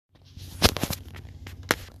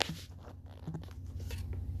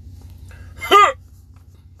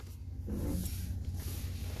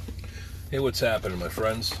Hey, what's happening, my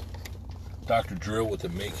friends? Dr. Drill with the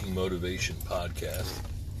Making Motivation podcast.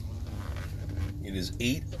 It is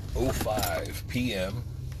 8:05 p.m.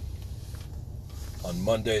 on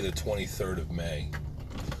Monday, the 23rd of May.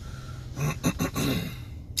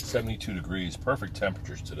 72 degrees, perfect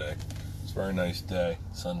temperatures today. It's a very nice day.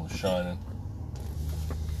 The sun was shining.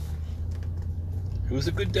 It was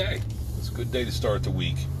a good day. It was a good day to start the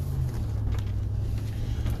week.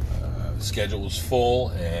 The schedule was full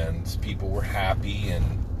and people were happy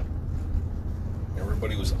and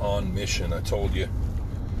everybody was on mission. I told you.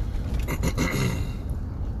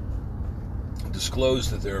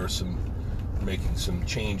 Disclosed that there are making some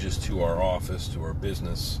changes to our office, to our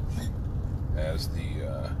business, as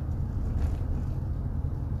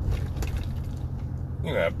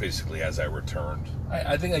basically as I returned.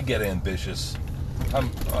 I think I get ambitious.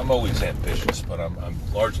 I'm always ambitious, but I'm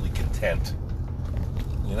largely content.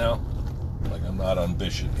 Like I'm not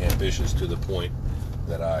ambitious to the point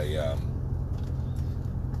that I'm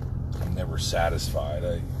never satisfied.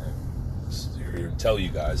 I here to tell you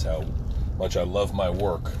guys how much I love my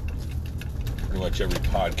work. Pretty much every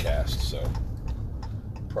podcast, so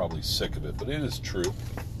I'm probably sick of it, but it is true.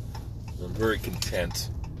 I'm very content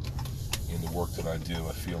in the work that I do.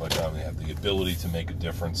 I feel like I have the ability to make a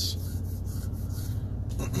difference.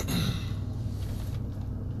 I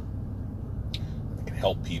can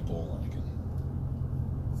help people.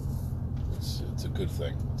 It's a good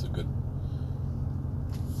thing.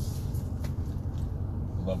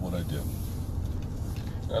 I love what I do.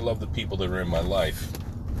 I love the people that are in my life.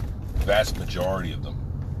 The vast majority of them.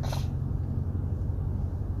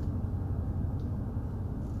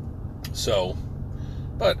 So,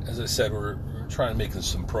 but as I said, we're trying to make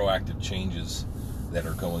some proactive changes that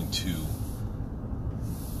are going to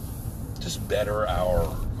just better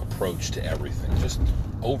our approach to everything. Just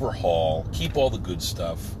overhaul, keep all the good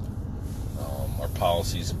stuff, our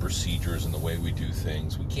policies and procedures and the way we do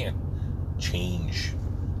things. We can't change,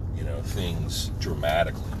 things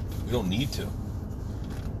dramatically. We don't need to.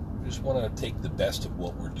 We just want to take the best of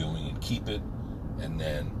what we're doing and keep it, and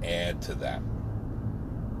then add to that,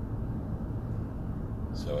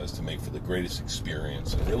 so as to make for the greatest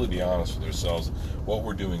experience and really be honest with ourselves what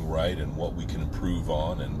we're doing right and what we can improve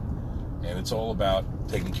on, and it's all about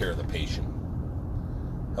taking care of the patient.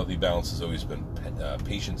 Healthy Balance has always been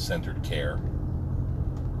patient-centered care,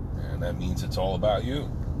 and that means it's all about you.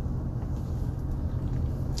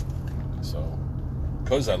 So,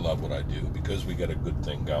 because I love what I do, because we got a good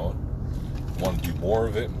thing going, we want to do more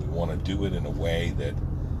of it, and we want to do it in a way that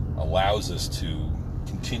allows us to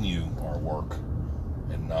continue our work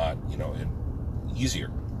and not,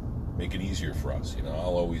 easier. Make it easier for us.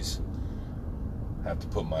 I'll always have to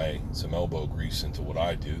put some elbow grease into what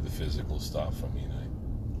I do, the physical stuff.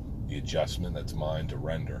 The adjustment, that's mine to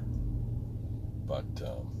render. But,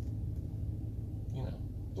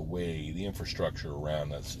 the infrastructure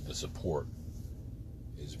around us, the support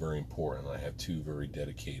is very important. I have two very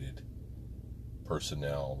dedicated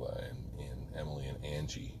personnel in Emily and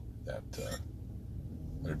Angie that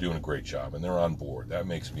are doing a great job, and they're on board. That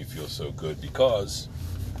makes me feel so good, because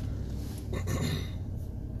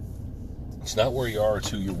it's not where you are, it's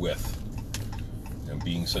who you're with. And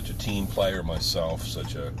being such a team player myself,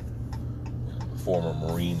 such a former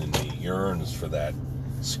Marine in me yearns for that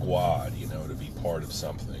squad, to be part of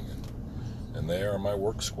something. And they are my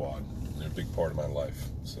work squad. They're a big part of my life.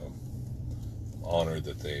 So I'm honored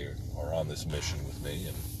that they are on this mission with me,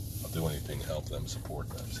 and I'll do anything to help them, support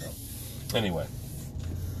them. So anyway,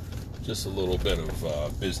 just a little bit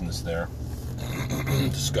of business there.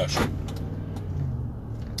 Discussion.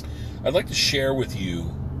 I'd like to share with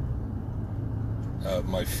you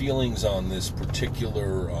my feelings on this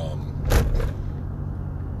particular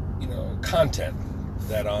content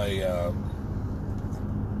that I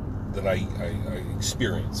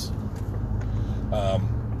experience.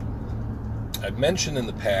 I've mentioned in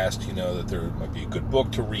the past, that there might be a good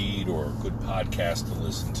book to read or a good podcast to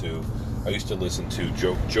listen to. I used to listen to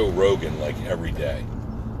Joe Rogan like every day.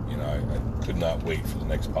 I could not wait for the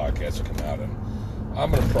next podcast to come out, and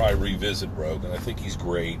I'm going to probably revisit Rogan. I think he's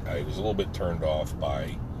great. I was a little bit turned off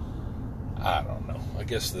by, I don't know, I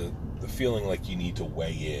guess the feeling like you need to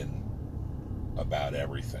weigh in about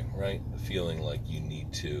everything, right? The feeling like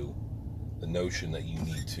the notion that you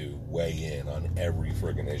need to weigh in on every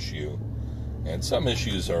friggin' issue. And some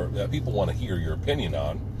issues that people want to hear your opinion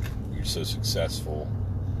on. You're so successful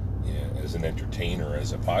as an entertainer,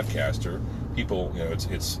 as a podcaster. People,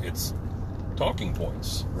 it's talking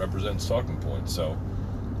points, represents talking points. So,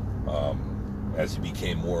 as he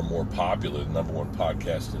became more and more popular, the number one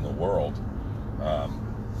podcast in the world,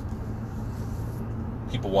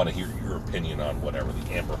 people want to hear your opinion on whatever,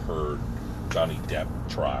 the Amber Heard, Johnny Depp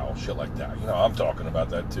trial, shit like that. You know, I'm talking about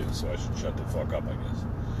that too, so I should shut the fuck up, I guess.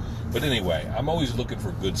 But anyway, I'm always looking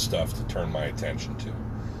for good stuff to turn my attention to.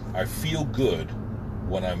 I feel good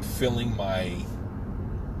when I'm filling my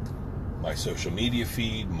social media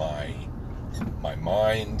feed, my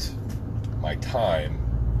mind, my time,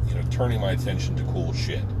 you know, turning my attention to cool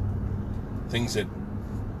shit. Things that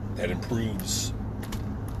improves,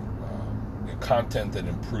 content that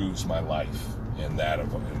improves my life and that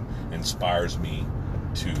of inspires me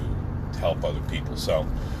to help other people. So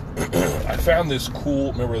I found this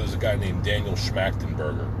cool, remember there's a guy named Daniel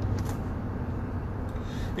Schmachtenberger.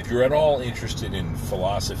 If you're at all interested in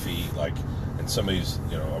philosophy, like, and somebody's,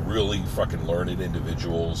 you know, a really fucking learned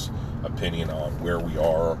individual's opinion on where we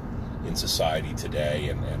are in society today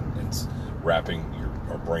and wrapping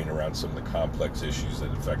our brain around some of the complex issues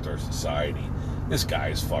that affect our society, this guy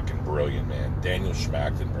is fucking brilliant, man. Daniel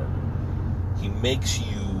Schmachtenberger. He makes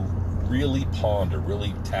you really ponder,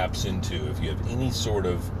 really taps into, if you have any sort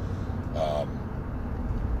of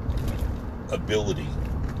ability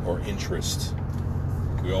or interest.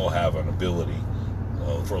 We all have an ability.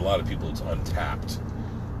 For a lot of people, it's untapped.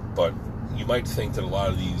 But you might think that a lot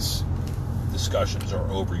of these discussions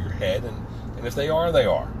are over your head, and if they are, they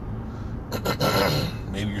are.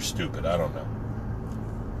 Maybe you're stupid, I don't know.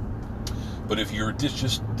 But if you're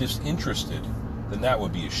just disinterested, then that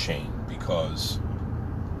would be a shame, because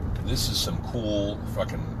this is some cool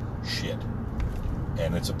fucking shit.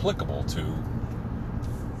 And it's applicable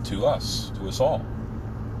to us all.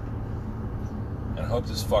 And I hope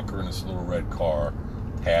this fucker in this little red car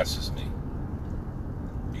passes me,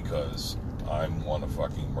 because I want to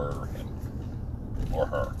fucking murder him. Or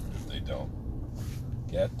her, if they don't.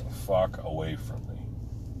 Get the fuck away from me.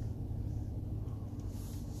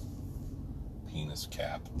 Penis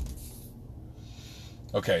cap.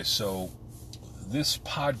 Okay, so this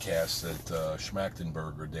podcast that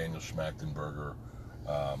Daniel Schmachtenberger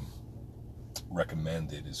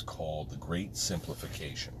recommended is called The Great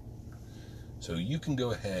Simplification. So you can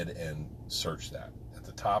go ahead and search that. At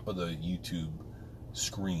the top of the YouTube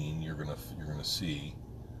screen, you're gonna see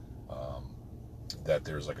that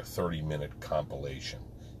there's like a 30-minute compilation.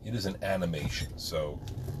 It is an animation, so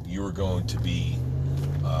you're going to be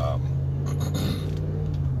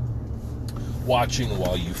watching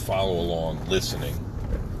while you follow along, listening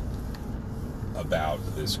about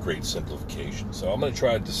this great simplification. So I'm going to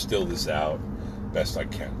try to distill this out best I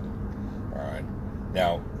can. All right.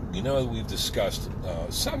 Now, you know, we've discussed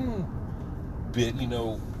some bit, you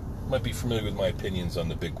know, might be familiar with my opinions on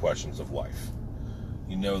the big questions of life.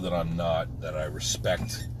 You know that I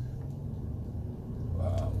respect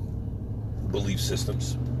belief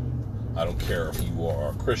systems. I don't care if you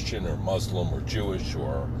are Christian or Muslim or Jewish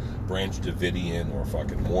or Branch Davidian or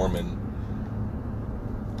fucking Mormon.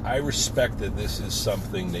 I respect that this is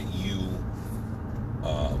something that you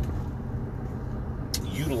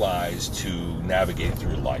utilize to navigate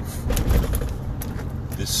through life.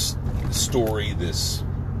 This story,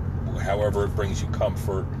 however it brings you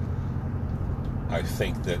comfort, I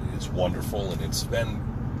think that it's wonderful, and it's been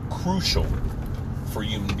crucial for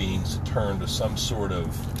human beings to turn to some sort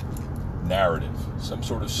of narrative, some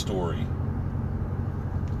sort of story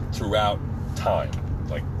throughout time,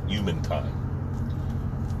 like human time.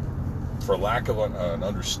 For lack of an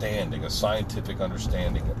understanding, a scientific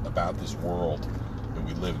understanding about this world that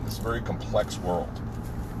we live in, this very complex world.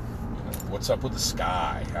 You know, what's up with the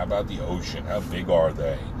sky? How about the ocean? How big are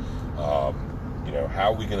they? You know,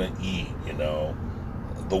 how are we going to eat? You know,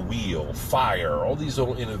 the wheel, fire, all these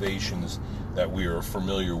little innovations that we are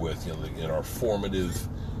familiar with, you know, in our formative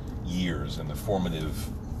years and the formative,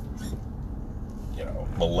 you know,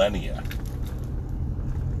 millennia.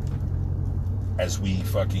 As we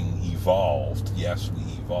fucking evolved, yes, we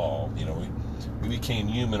evolved. You know, we became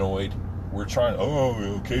humanoid. We're trying,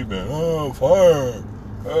 caveman, fire,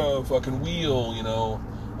 fucking wheel, you know,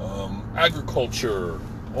 agriculture,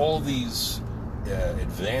 all these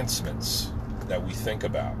advancements that we think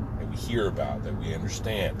about, that we hear about, that we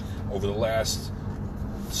understand over the last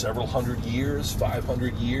several hundred years,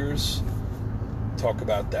 500 years. Talk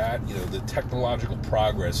about that. You know, the technological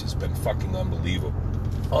progress has been fucking unbelievable.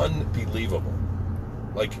 Unbelievable.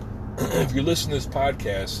 Like, if you're listening to this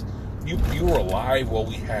podcast, you were alive while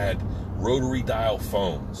we had rotary dial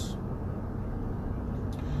phones.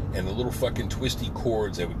 And the little fucking twisty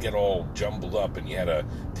cords that would get all jumbled up, and you had to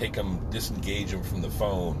disengage them from the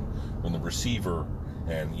phone, from the receiver,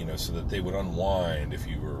 and, you know, so that they would unwind if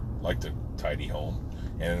you were like to tidy home.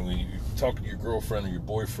 And when you talk to your girlfriend or your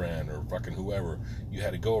boyfriend or fucking whoever, you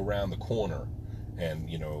had to go around the corner and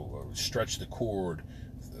stretch the cord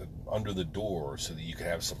under the door so that you could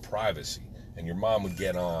have some privacy. And your mom would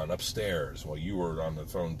get on upstairs while you were on the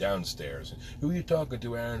phone downstairs. Who are you talking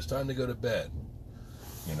to, Aaron? It's time to go to bed.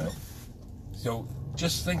 So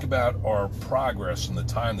just think about our progress in the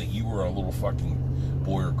time that you were a little fucking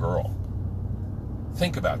boy or girl.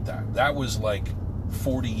 Think about that. That was like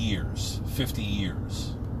 40 years, 50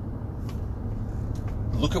 years.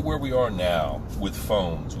 Look at where we are now with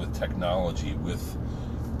phones, with technology, with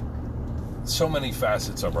so many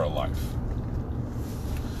facets of our life.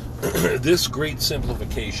 This great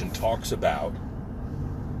simplification talks about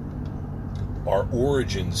our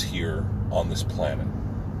origins here on this planet.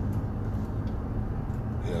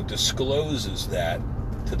 Discloses that,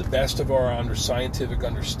 to the best of our scientific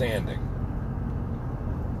understanding,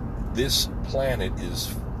 this planet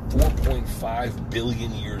is 4.5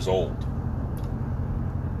 billion years old.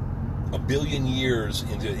 A billion years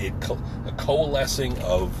into a coalescing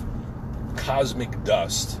of cosmic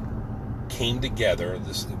dust came together.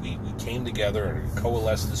 We came together and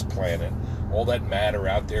coalesced this planet. All that matter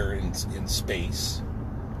out there in space.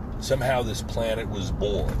 Somehow this planet was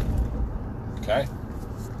born. Okay?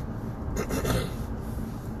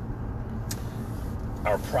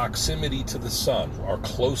 Our proximity to the sun, our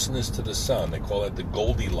closeness to the sun, they call it the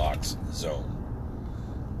Goldilocks zone.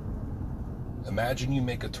 Imagine you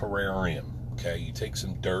make a terrarium, okay? You take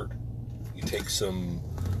some dirt, you take some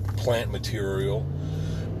plant material,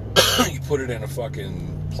 you put it in a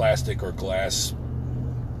fucking plastic or glass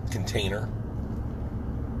container,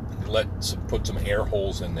 put some air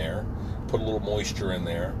holes in there, put a little moisture in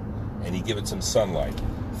there, and you give it some sunlight.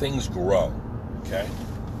 Things grow, okay?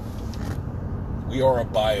 We are a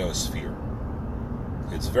biosphere.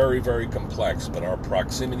 It's very, very complex, but our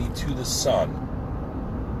proximity to the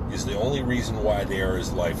sun is the only reason why there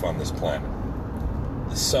is life on this planet.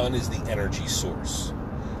 The sun is the energy source.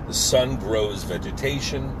 The sun grows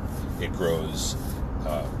vegetation. It grows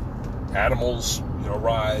animals,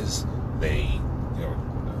 rise. They,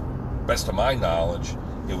 best of my knowledge,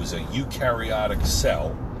 it was a eukaryotic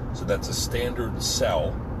cell. So that's a standard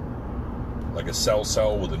cell, like a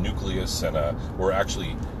cell with a nucleus and or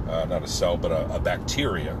actually not a cell, but a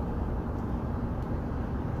bacteria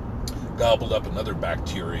gobbled up another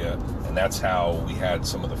bacteria, and that's how we had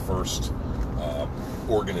some of the first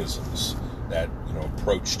organisms that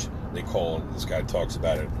approached. This guy talks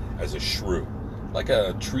about it as a shrew, like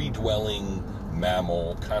a tree-dwelling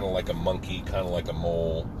mammal, kind of like a monkey, kind of like a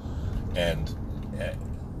mole, and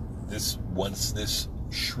once this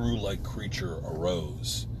shrew-like creature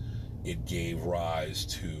arose, it gave rise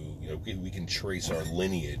to, we can trace our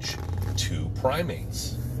lineage to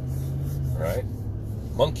primates, right?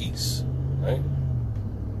 Monkeys, right?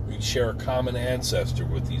 We share a common ancestor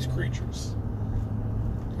with these creatures.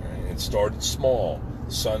 Right? It started small.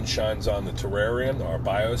 The sun shines on the terrarium, our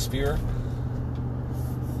biosphere,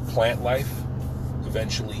 plant life,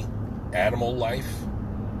 eventually animal life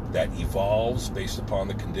that evolves based upon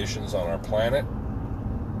the conditions on our planet.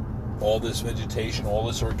 All this vegetation, all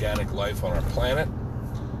this organic life on our planet,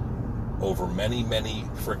 over many, many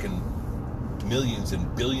frickin' millions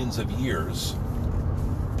and billions of years,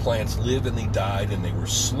 plants lived and they died, and they were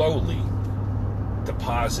slowly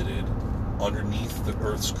deposited underneath the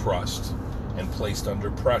Earth's crust and placed under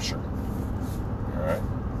pressure. All right?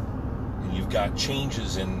 And you've got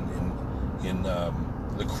changes in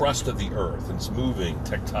the crust of the Earth. It's moving,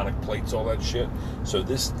 tectonic plates, all that shit. So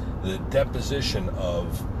the deposition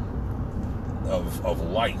of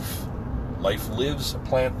life. Life lives, a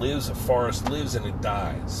plant lives, a forest lives, and it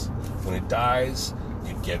dies. When it dies,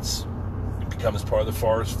 it becomes part of the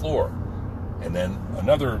forest floor. And then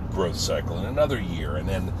another growth cycle, and another year, and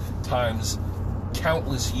then times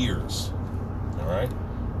countless years. All right?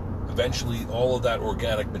 Eventually, all of that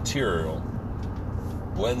organic material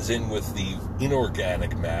blends in with the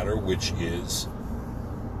inorganic matter, which is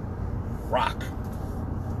rock.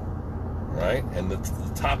 Right? And the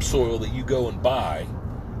topsoil that you go and buy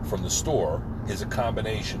from the store is a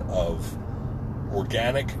combination of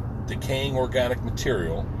decaying organic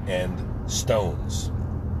material and stones,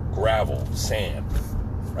 gravel, sand,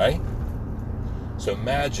 right? So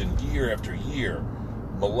imagine year after year,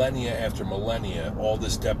 millennia after millennia, all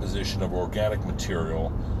this deposition of organic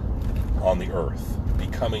material on the Earth,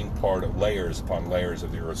 becoming part of layers upon layers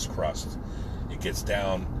of the Earth's crust. It gets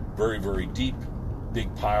down very, very deep,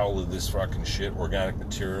 big pile of this fucking shit, organic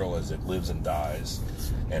material, as it lives and dies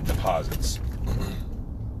and deposits.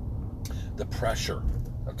 The pressure,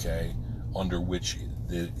 okay, under which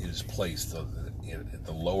it is placed,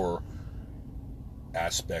 the lower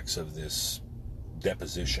aspects of this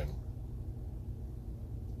deposition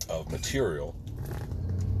of material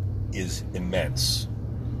is immense.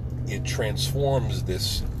 It transforms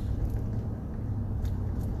this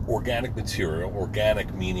organic material,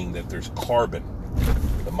 organic meaning that there's carbon,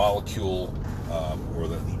 the molecule or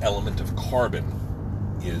the element of carbon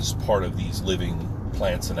is part of these living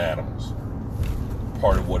plants and animals,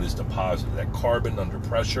 part of what is deposited. That carbon under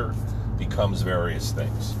pressure becomes various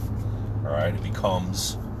things. All right, it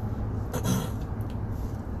becomes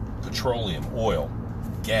petroleum, oil,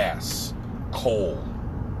 gas, coal.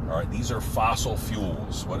 All right, these are fossil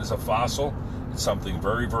fuels. What is a fossil? It's something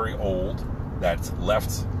very, very old that's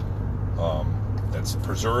left, that's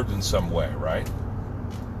preserved in some way, right?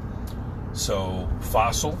 So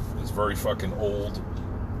fossil is very fucking old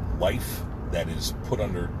life that is put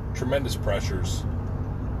under tremendous pressures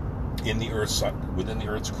in the earth's, within the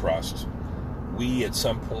earth's crust. We at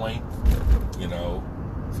some point,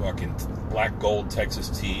 fucking black gold Texas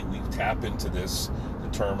tea, we tap into this,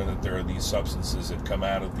 determine that there are these substances that come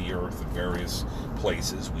out of the earth in various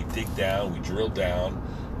places. We dig down, we drill down,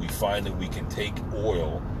 we find that we can take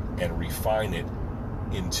oil and refine it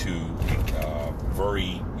into a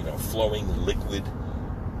very, flowing liquid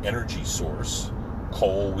energy source.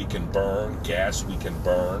 Coal we can burn, gas we can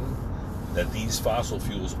burn. That these fossil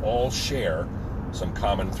fuels all share some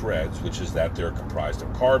common threads, which is that they're comprised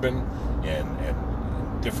of carbon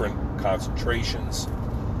and different concentrations,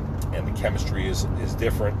 and the chemistry is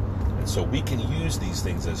different, and so we can use these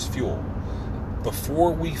things as fuel.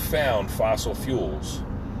 Before we found fossil fuels,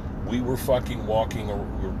 we were fucking walking, or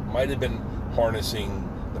we might have been harnessing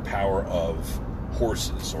the power of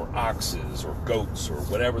horses or oxes or goats or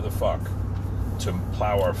whatever the fuck to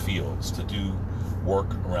plow our fields, to do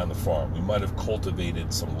work around the farm. We might have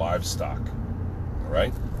cultivated some livestock,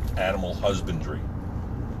 right? Animal husbandry.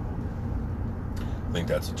 I think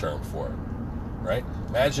that's a term for it, right?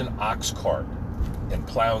 Imagine ox cart and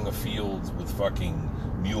plowing a field with fucking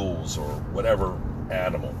mules or whatever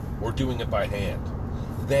animal. We're doing it by hand.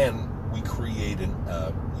 Then we create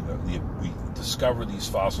we discover these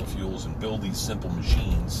fossil fuels and build these simple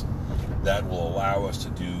machines that will allow us to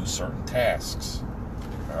do certain tasks.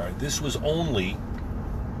 All right, this was only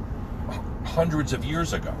hundreds of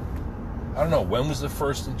years ago. I don't know, when was the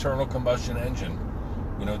first internal combustion engine?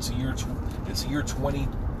 It's the year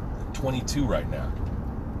 2022 right now.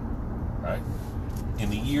 Right? In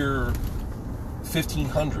the year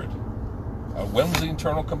 1500, when was the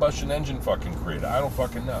internal combustion engine fucking created? I don't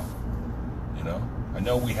fucking know. I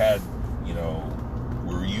know we had, we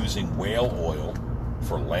were using whale oil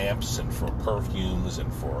for lamps and for perfumes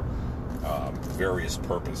and for various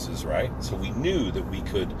purposes, right? So we knew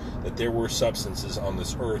that there were substances on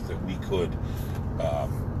this earth that we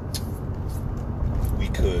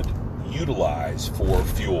could utilize for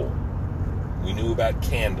fuel. We knew about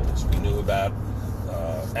candles. We knew about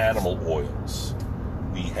animal oils.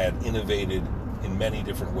 We had innovated in many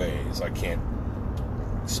different ways. I can't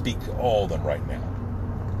speak to all of them right now.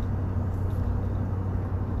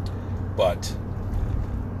 But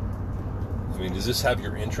does this have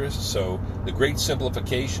your interest? So the great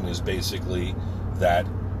simplification is basically that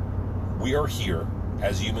we are here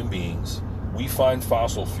as human beings. We find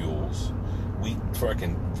fossil fuels. We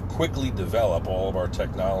fucking quickly develop all of our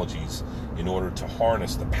technologies in order to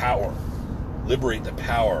harness the power, liberate the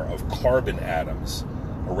power of carbon atoms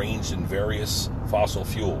arranged in various fossil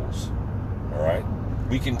fuels. All right?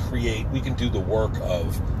 We can do the work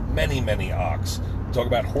of many, many ox. Talk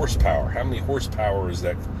about horsepower. How many horsepower is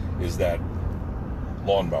that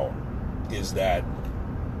lawnmower? Is that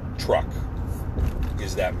truck?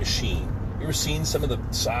 Is that machine? You ever seen some of the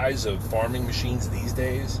size of farming machines these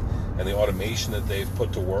days and the automation that they've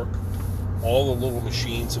put to work? All the little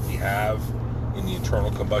machines that we have in the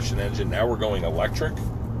internal combustion engine, now we're going electric.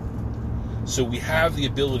 So we have the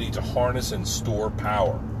ability to harness and store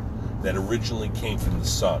power that originally came from the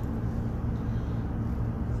sun.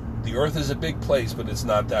 The earth is a big place, but it's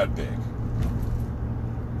not that big.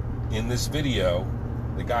 In this video,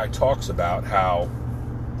 the guy talks about how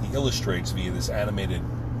he illustrates via this animated,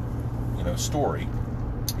 story.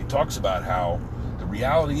 He talks about how the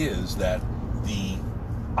reality is that the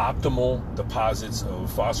optimal deposits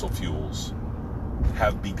of fossil fuels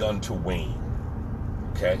have begun to wane.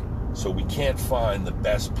 Okay? So we can't find the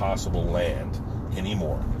best possible land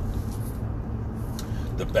anymore.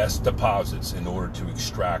 The best deposits in order to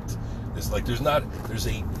extract this. There's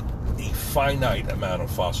a finite amount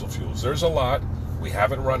of fossil fuels. There's a lot. We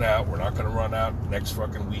haven't run out. We're not going to run out next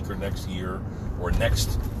fucking week or next year or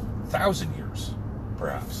next 1,000 years,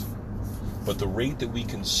 perhaps. But the rate that we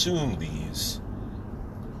consume these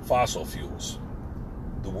fossil fuels,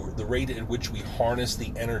 the rate at which we harness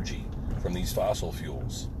the energy from these fossil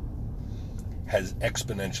fuels has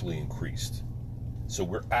exponentially increased. So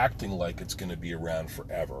we're acting like it's going to be around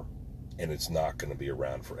forever, and it's not going to be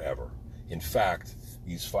around forever. In fact,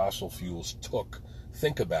 these fossil fuels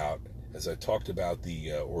think about, as I talked about,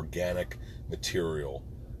 the organic material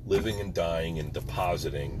living and dying and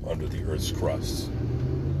depositing under the Earth's crust,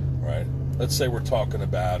 right? Let's say we're talking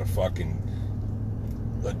about a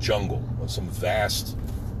jungle, some vast,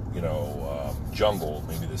 jungle,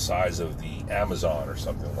 maybe the size of the Amazon or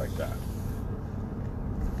something like that.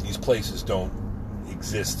 These places don't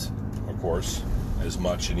exist, of course, as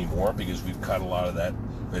much anymore because we've cut a lot of that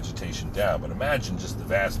vegetation down. But imagine just the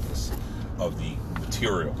vastness of the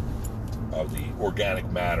material, of the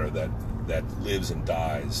organic matter that lives and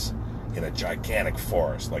dies in a gigantic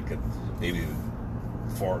forest, like maybe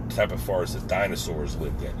the type of forest that dinosaurs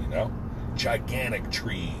lived in, Gigantic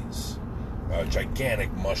trees,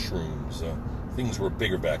 gigantic mushrooms. Things were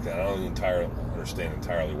bigger back then. I don't understand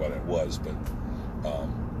entirely what it was, but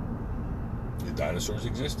the dinosaurs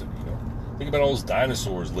existed, Think about all those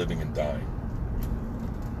dinosaurs living and dying.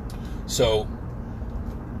 So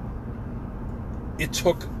it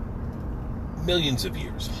took millions of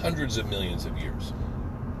years, hundreds of millions of years,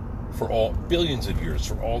 billions of years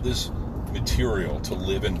for all this material to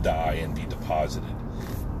live and die and be deposited.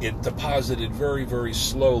 It deposited very, very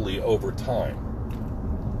slowly over time,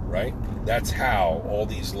 right? That's how all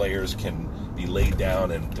these layers can be laid down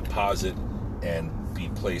and deposit and be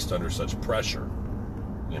placed under such pressure.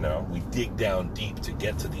 We dig down deep to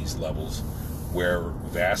get to these levels where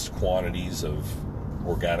vast quantities of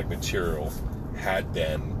organic material had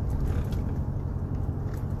been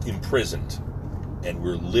imprisoned, and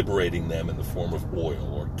we're liberating them in the form of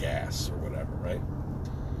oil or gas or whatever, right?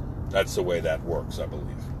 That's the way that works, I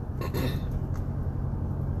believe.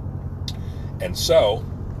 And so,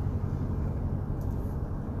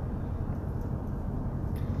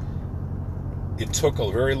 it took a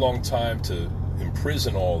very long time to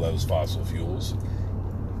imprison all those fossil fuels,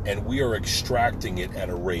 and we are extracting it at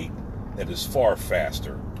a rate that is far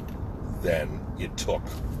faster than it took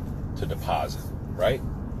to deposit, right?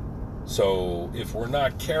 So if we're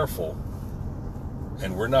not careful,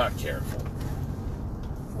 and we're not careful,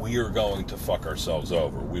 we are going to fuck ourselves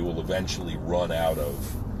over. We will eventually run out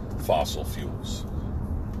of fossil fuels.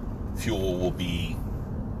 Fuel will be,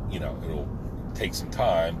 it'll take some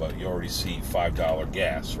time, but you already see $5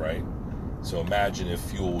 gas, right? So imagine if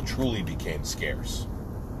fuel truly became scarce.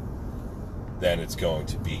 Then it's going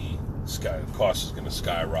to be, the cost is going to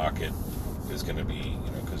skyrocket. There's going to be,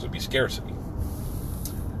 because there'll be scarcity.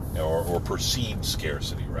 Or perceived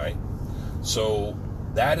scarcity, right? So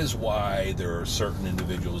that is why there are certain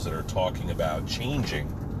individuals that are talking about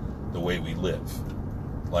changing the way we live.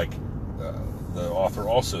 Like the author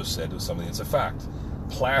also said, was something that's a fact.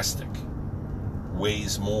 Plastic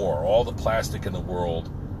weighs more. All the plastic in the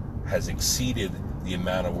world has exceeded the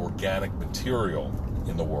amount of organic material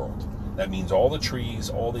in the world. That means all the trees,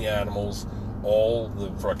 all the animals, all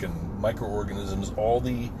the fucking microorganisms, all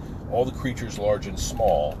the creatures large and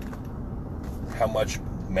small, how much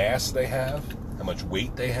mass they have, how much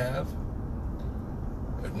weight they have,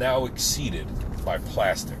 are now exceeded by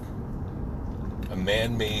plastic, a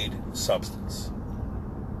man-made substance.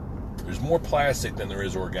 There's more plastic than there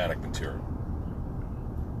is organic material.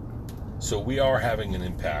 So we are having an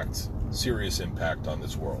impact, serious impact on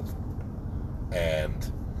this world.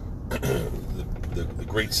 And the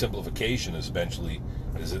great simplification is eventually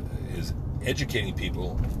is educating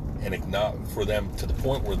people and for them to the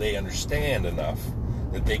point where they understand enough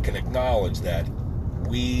that they can acknowledge that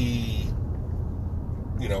we,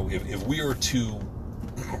 if we are to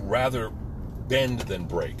rather bend than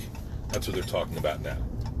break, that's what they're talking about now.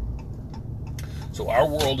 So our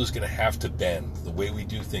world is going to have to bend. The way we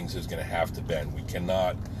do things is going to have to bend. We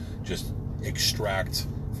cannot just extract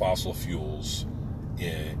fossil fuels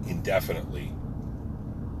indefinitely.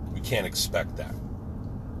 We can't expect that.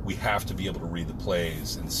 We have to be able to read the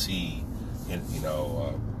plays and see,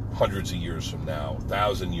 hundreds of years from now,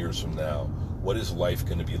 1,000 years from now, what is life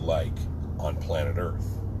going to be like on planet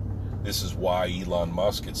Earth? This is why Elon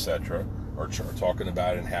Musk, etc., are talking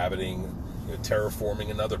about inhabiting, terraforming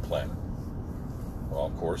another planet. Well,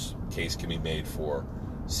 of course, a case can be made for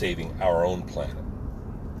saving our own planet,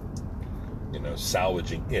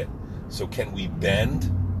 salvaging it. So can we bend?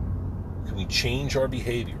 Can we change our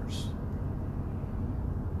behaviors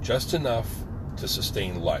just enough to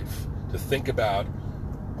sustain life, to think about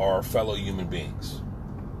our fellow human beings,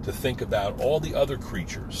 to think about all the other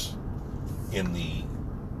creatures in the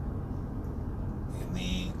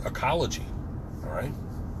ecology, all right?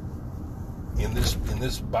 In this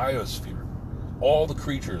biosphere, all the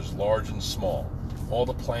creatures, large and small, all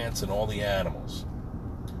the plants and all the animals.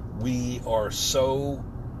 We have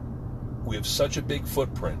such a big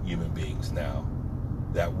footprint, human beings, now,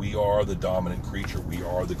 that we are the dominant creature. We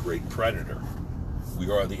are the great predator. We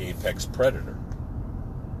are the apex predator.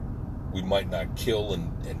 We might not kill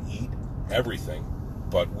and eat everything,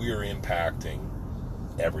 but we are impacting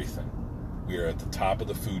everything. We are at the top of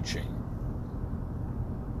the food chain.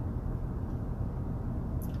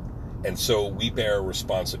 And so we bear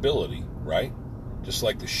responsibility, right? Just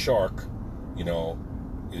like the shark,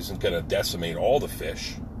 isn't going to decimate all the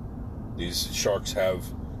fish. These sharks have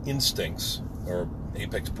instincts, or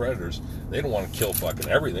apex predators. They don't want to kill fucking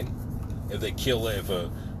everything. If a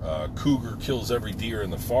cougar kills every deer in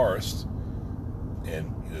the forest,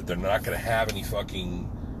 and they're not going to have any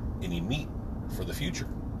meat for the future,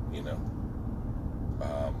 you know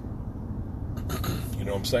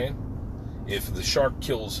what I'm saying? If the shark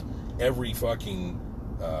kills every fucking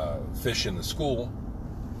fish in the school,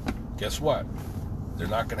 guess what? They're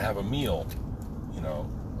not going to have a meal,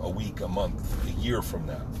 a week, a month, a year from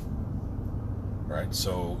now. Right?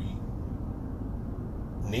 So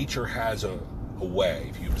nature has a way.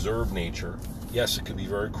 If you observe nature, yes, it can be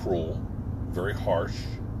very cruel, very harsh,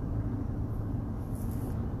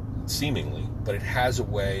 seemingly, but it has a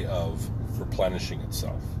way of replenishing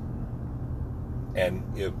itself. And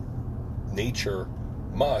if nature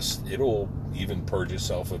must, it'll even purge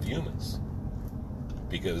itself of humans.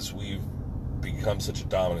 Because we've become such a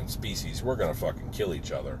dominant species, we're going to fucking kill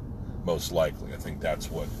each other, most likely. I think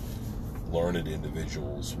that's what learned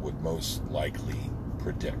individuals would most likely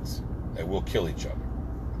predict. That we'll kill each other.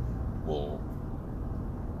 We'll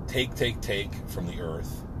take from the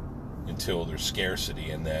earth until there's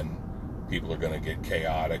scarcity, and then people are going to get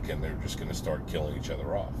chaotic and they're just going to start killing each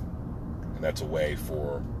other off. And that's a way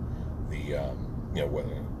for the,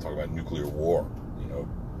 talk about nuclear war,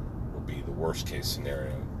 would be the worst case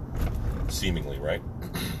scenario, seemingly, right?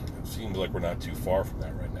 It seems like we're not too far from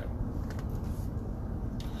that right now.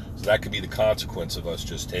 So that could be the consequence of us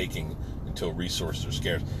just taking until resources are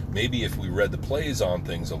scarce. Maybe if we read the plays on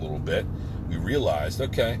things a little bit, we realized,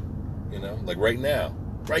 okay, like right now,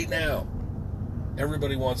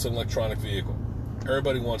 everybody wants an electronic vehicle.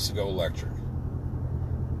 Everybody wants to go electric.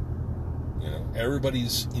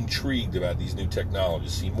 Everybody's intrigued about these new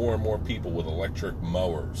technologies. See more and more people with electric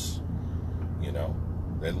mowers.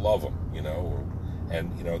 They love them,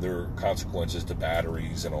 and, there are consequences to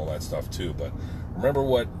batteries and all that stuff too. But remember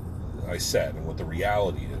what I said and what the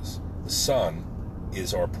reality is. The sun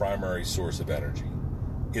is our primary source of energy.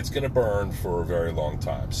 It's going to burn for a very long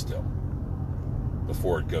time still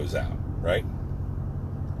before it goes out, right?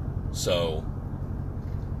 So,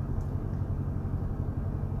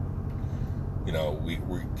 we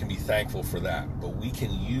can be thankful for that, but we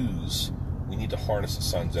need to harness the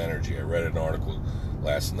sun's energy. I read an article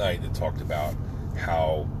last night that talked about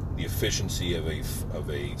how the efficiency of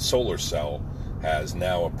a solar cell has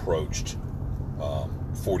now approached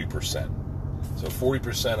 40%. So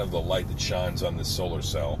 40% of the light that shines on this solar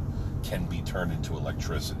cell can be turned into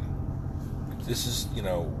electricity. This is,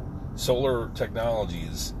 solar technology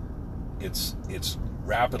it's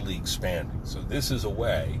rapidly expanding. So this is a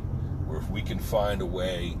way where if we can find a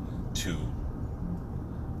way to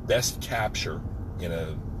best capture in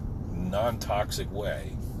a non-toxic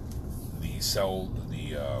way the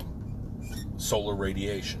solar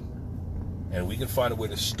radiation, and we can find a way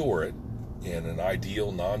to store it in an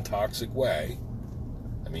ideal non-toxic way,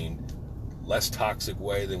 less toxic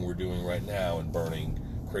way than we're doing right now and burning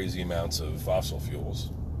crazy amounts of fossil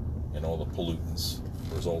fuels and all the pollutants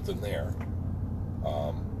result in there,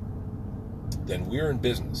 then we're in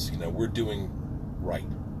business. We're doing right.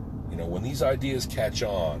 When these ideas catch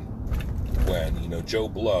on, when, Joe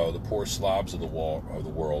Blow, the poor slobs of the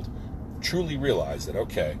world, truly realize that,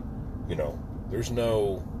 okay,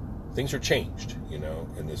 things are changed,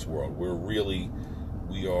 in this world. We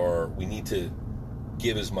need to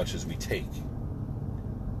give as much as we take.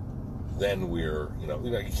 Then we're,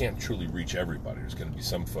 you can't truly reach everybody. There's going to be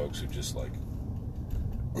some folks who just like,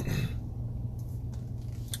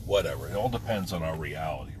 whatever. It all depends on our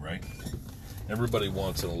reality, right? Everybody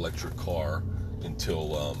wants an electric car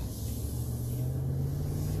until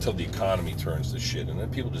the economy turns to shit, and then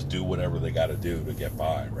people just do whatever they got to do to get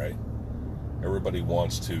by, right? Everybody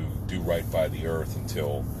wants to do right by the earth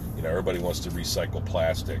until, everybody wants to recycle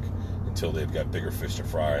plastic until they've got bigger fish to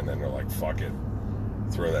fry, and then they're like, fuck it,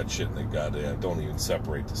 throw that shit in the goddamn, don't even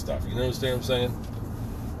separate the stuff. You understand what I'm saying?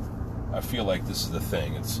 I feel like this is the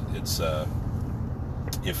thing. It's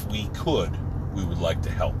if we could, we would like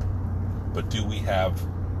to help. But can we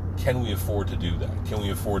afford to do that? Can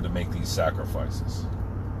we afford to make these sacrifices?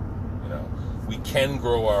 we can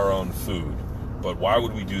grow our own food, but why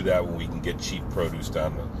would we do that when we can get cheap produce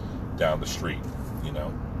down the street? You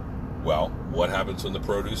know, well, what happens when the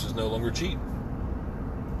produce is no longer cheap?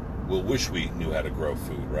 We'll wish we knew how to grow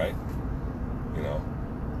food, right? You know,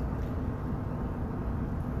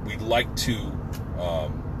 we'd like to,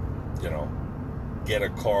 you know, get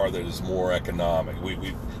a car that is more economic.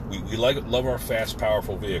 We love our fast,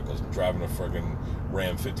 powerful vehicles. I'm driving a friggin'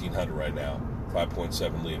 Ram 1500 right now,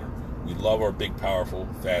 5.7 liter. We love our big, powerful,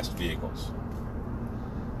 fast vehicles.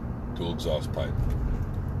 Dual exhaust pipe.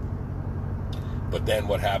 But then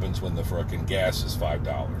what happens when the frickin' gas is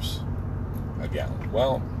 $5 a gallon?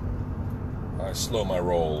 Well, I slow my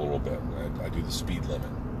roll a little bit. I do the speed limit.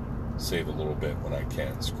 Save a little bit when I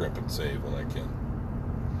can. Scrimp and save when I can.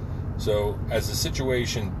 So, as the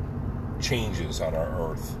situation changes on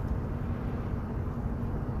our Earth,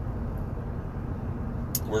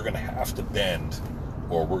 we're going to have to bend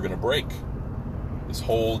or we're going to break. This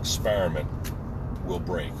whole experiment will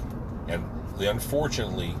break. And the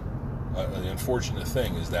unfortunate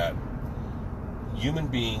thing is that human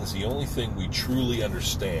beings, the only thing we truly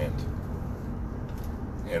understand,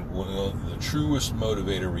 and the truest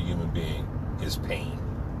motivator of a human being is pain.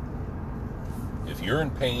 If you're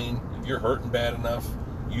in pain, if you're hurting bad enough,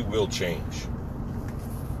 you will change.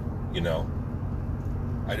 You know,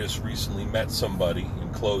 I just recently met somebody in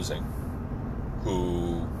closing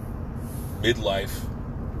who, midlife,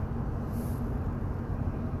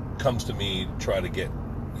 comes to me to try to get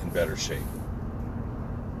in better shape.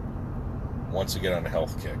 Wants to get on a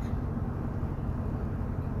health kick.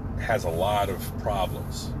 Has a lot of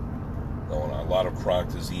problems going on, a lot of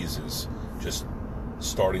chronic diseases just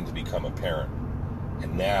starting to become apparent,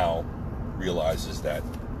 and now realizes that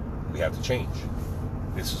we have to change.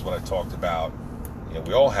 This is what I talked about. You know,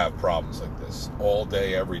 we all have problems like this all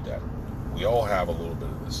day, every day. We all have a little bit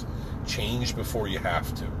of this. Change before you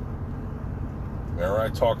have to. Remember, I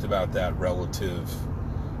talked about that relative,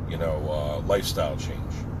 lifestyle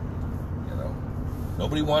change. You know,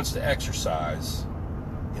 nobody wants to exercise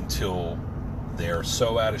until they're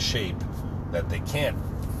so out of shape that they can't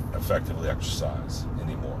effectively exercise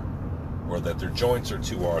anymore, or that their joints are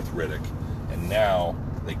too arthritic, and now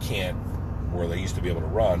they can't, where they used to be able to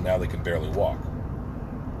run, now they can barely walk.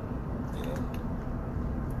 You know?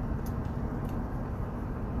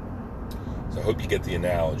 So I hope you get the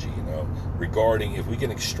analogy, regarding if we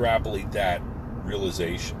can extrapolate that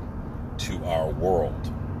realization to our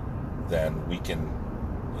world, then we can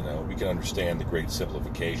understand the great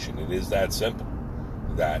simplification. It is that simple,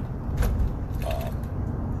 that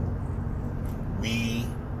we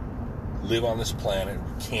live on this planet.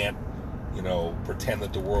 We can't, pretend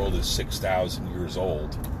that the world is 6,000 years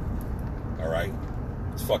old. All right?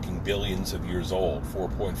 It's fucking billions of years old,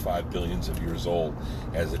 4.5 billions of years old,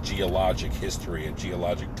 as a geologic history, a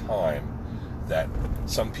geologic time that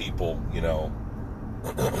some people,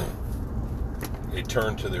 they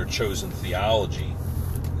turn to their chosen theology.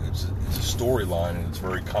 It's a storyline, and it's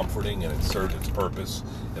very comforting, and it served its purpose.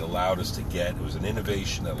 It allowed us to it was an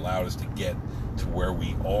innovation that allowed us to get to where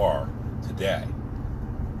we are today.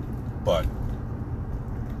 But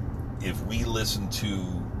if we listen to,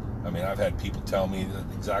 I've had people tell me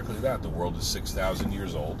exactly that. The world is 6,000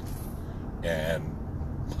 years old, and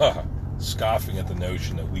scoffing at the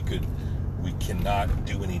notion that we cannot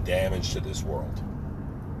do any damage to this world.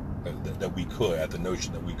 That we could, at the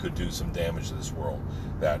notion that we could do some damage to this world,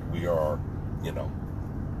 that we are,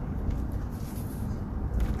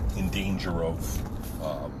 in danger of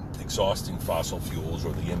exhausting fossil fuels,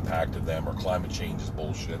 or the impact of them, or climate change is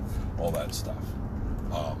bullshit, all that stuff.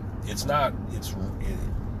 It's not,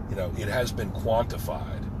 it has been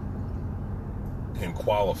quantified and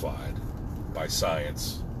qualified by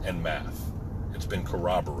science and math. It's been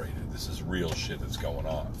corroborated. This is real shit that's going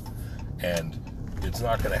on. And it's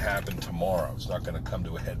not going to happen tomorrow. It's not going to come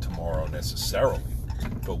to a head tomorrow necessarily.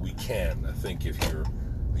 But we can. I think if you're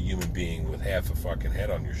a human being with half a fucking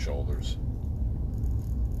head on your shoulders,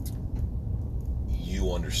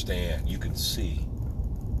 you understand, you can see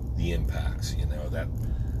the impacts, that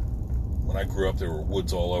when I grew up, there were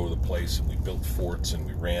woods all over the place, and we built forts, and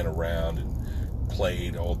we ran around and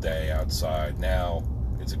played all day outside. Now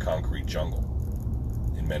it's a concrete jungle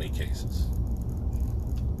in many cases.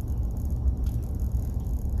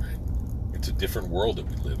 It's a different world that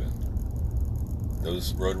we live in.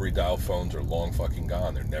 Those rotary dial phones are long fucking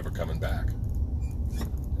gone. They're never coming back.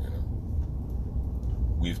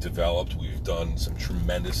 We've done some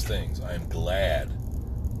tremendous things. I am glad,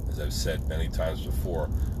 as I've said many times before,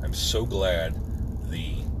 I'm so glad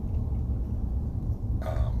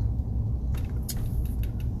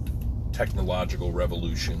technological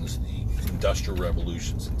revolutions, the industrial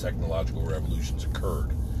revolutions and technological revolutions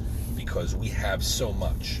occurred because we have so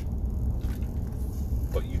much.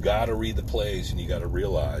 But you got to read the plays, and you got to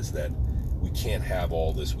realize that we can't have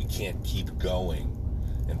all this. We can't keep going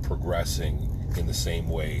and progressing in the same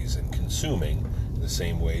ways and consuming in the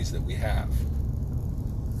same ways that we have.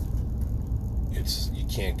 You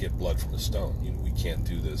can't get blood from a stone. We can't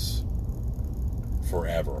do this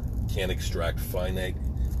forever. Can't extract finite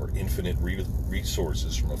or infinite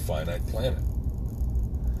resources from a finite planet.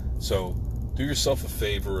 So do yourself a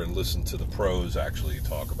favor and listen to the pros actually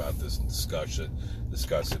talk about this and discuss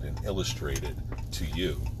it and illustrate it to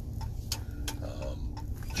you.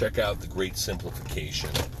 Check out The Great Simplification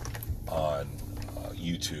on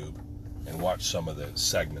YouTube and watch some of the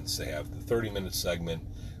segments. They have the 30-minute segment,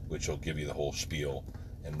 which will give you the whole spiel,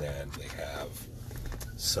 and then they have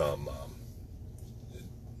some,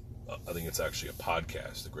 I think it's actually a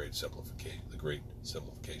podcast, The Great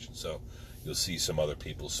Simplification. So you'll see some other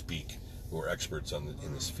people speak who are experts in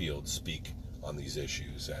this field speak on these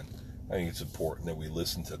issues, and I think it's important that we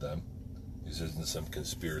listen to them. This isn't some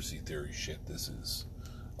conspiracy theory shit. This is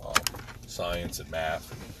science and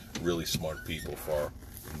math, and really smart people, far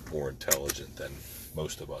more intelligent than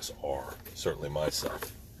most of us are, certainly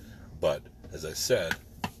myself. But as I said,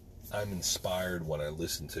 I'm inspired when I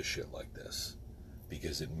listen to shit like this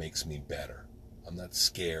because it makes me better. I'm not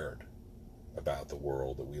scared about the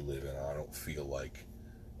world that we live in. I don't feel like,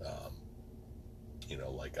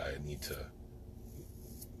 like I need to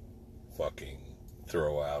fucking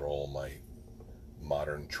throw out all my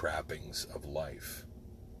modern trappings of life.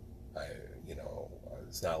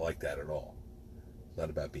 It's not like that at all. It's not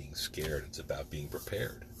about being scared. It's about being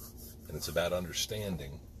prepared. And it's about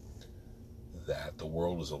understanding that the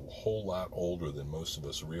world is a whole lot older than most of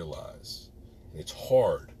us realize. And it's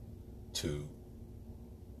hard to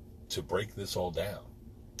break this all down.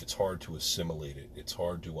 It's hard to assimilate it. It's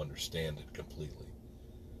hard to understand it completely.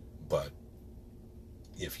 But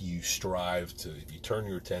if you if you turn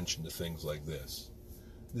your attention to things like this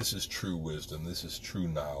is true wisdom. This is true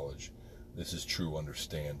knowledge. This is true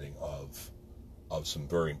understanding of some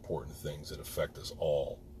very important things that affect us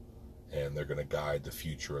all. And they're going to guide the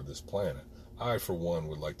future of this planet. I, for one,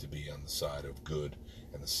 would like to be on the side of good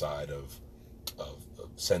and the side of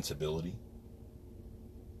sensibility,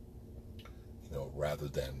 rather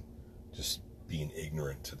than just being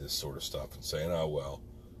ignorant to this sort of stuff and saying, oh, well,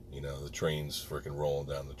 the train's freaking rolling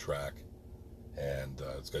down the track and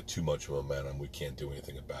it's got too much momentum. We can't do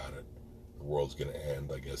anything about it. The world's going to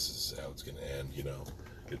end. I guess this is how it's going to end.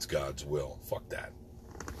 It's God's will. Fuck that.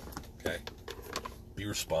 Okay? Be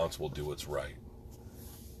responsible. Do what's right.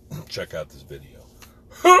 Check out this video.